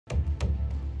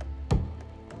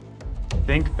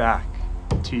Think back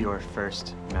to your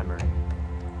first memory.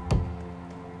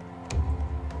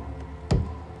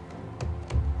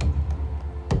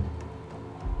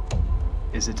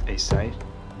 Is it a sight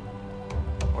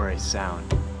or a sound?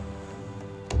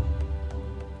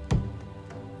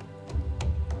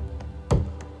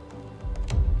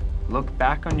 Look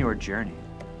back on your journey,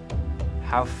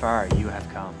 how far you have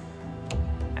come,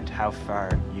 and how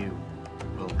far you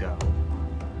will go.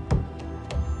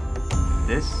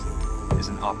 This is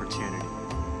an opportunity,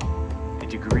 a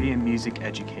degree in music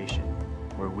education,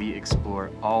 where we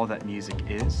explore all that music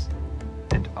is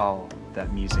and all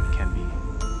that music can be.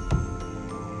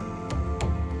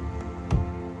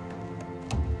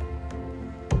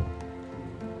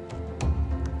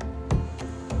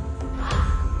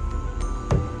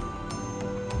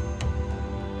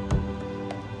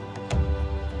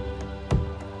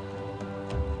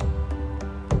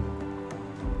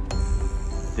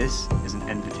 This is an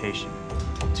invitation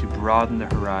to broaden the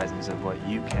horizons of what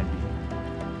you can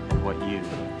be and what you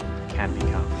can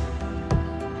become.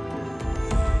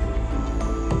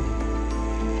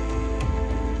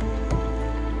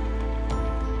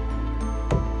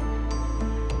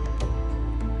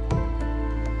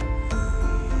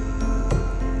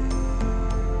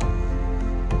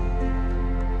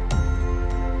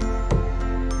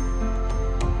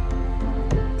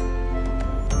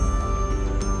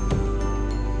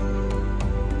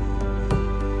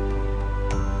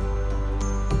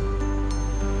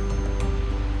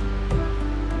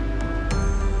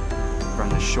 From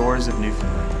the shores of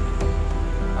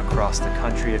Newfoundland, across the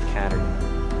country of Canada,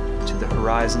 to the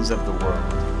horizons of the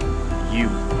world, you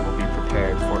will be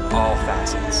prepared for all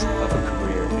facets of a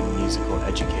career in musical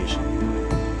education.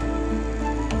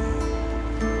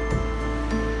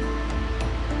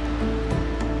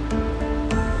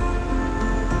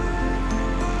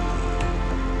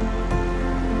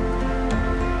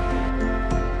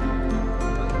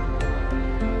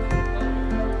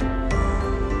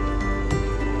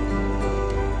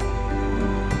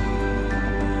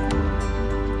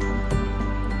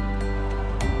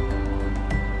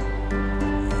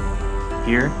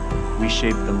 Here, we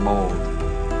shape the mold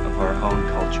of our own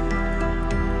culture.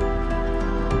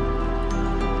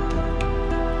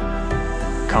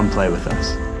 Come play with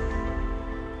us.